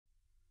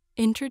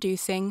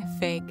Introducing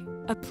Fig,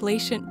 a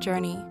Playtient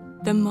Journey,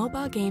 the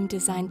mobile game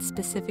designed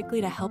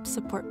specifically to help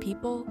support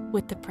people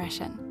with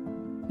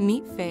depression.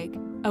 Meet Fig,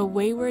 a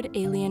wayward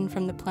alien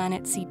from the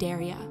planet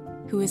Sideria,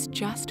 who has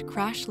just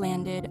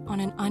crash-landed on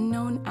an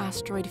unknown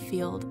asteroid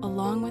field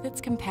along with its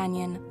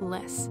companion,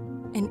 Liz,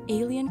 an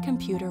alien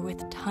computer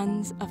with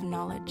tons of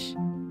knowledge.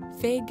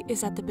 Fig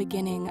is at the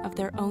beginning of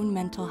their own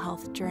mental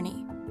health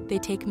journey. They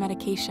take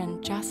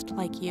medication just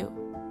like you,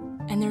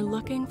 and they're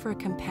looking for a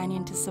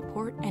companion to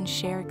support and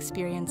share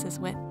experiences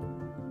with.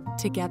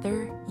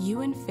 Together,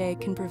 you and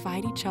Fig can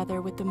provide each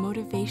other with the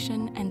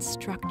motivation and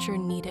structure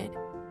needed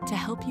to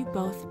help you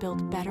both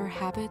build better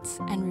habits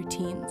and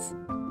routines.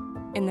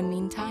 In the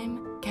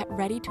meantime, get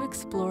ready to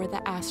explore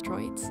the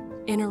asteroids,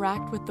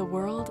 interact with the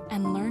world,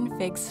 and learn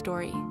Fig's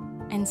story,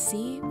 and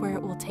see where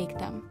it will take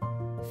them.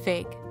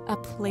 Fig, a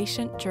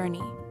Playtient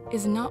Journey,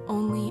 is not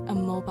only a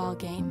mobile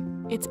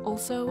game, it's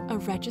also a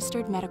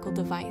registered medical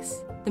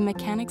device. The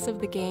mechanics of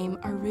the game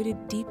are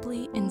rooted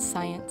deeply in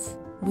science.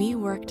 We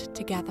worked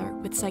together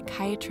with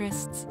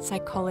psychiatrists,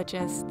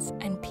 psychologists,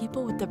 and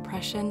people with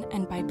depression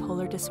and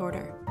bipolar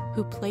disorder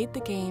who played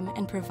the game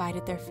and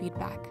provided their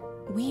feedback.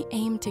 We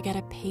aim to get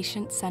a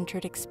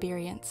patient-centered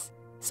experience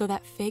so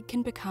that Fig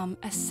can become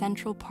a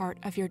central part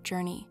of your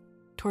journey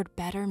toward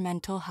better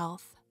mental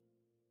health.